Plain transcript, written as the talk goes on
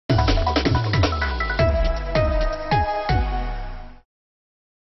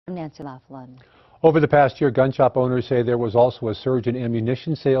Nancy Laughlin. Over the past year, gun shop owners say there was also a surge in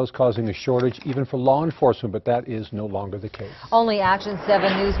ammunition sales, causing a shortage even for law enforcement, but that is no longer the case. Only Action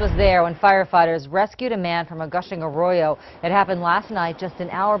 7 News was there when firefighters rescued a man from a gushing arroyo. It happened last night, just an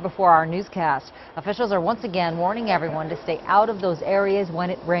hour before our newscast. Officials are once again warning everyone to stay out of those areas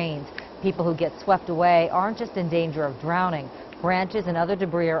when it rains. People who get swept away aren't just in danger of drowning. Branches and other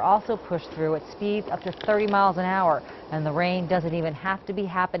debris are also pushed through at speeds up to 30 miles an hour, and the rain doesn't even have to be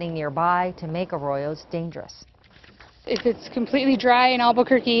happening nearby to make arroyos dangerous. If it's completely dry in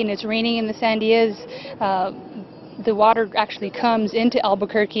Albuquerque and it's raining in the Sandias, the water actually comes into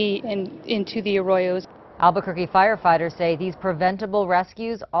Albuquerque and into the arroyos. Albuquerque firefighters say these preventable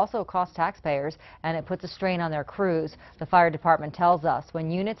rescues also cost taxpayers, and it puts a strain on their crews. The fire department tells us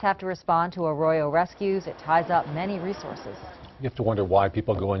when units have to respond to arroyo rescues, it ties up many resources. You have to wonder why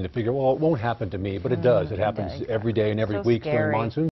people go in to figure, well, it won't happen to me, but it does. It happens every day and every week during monsoon.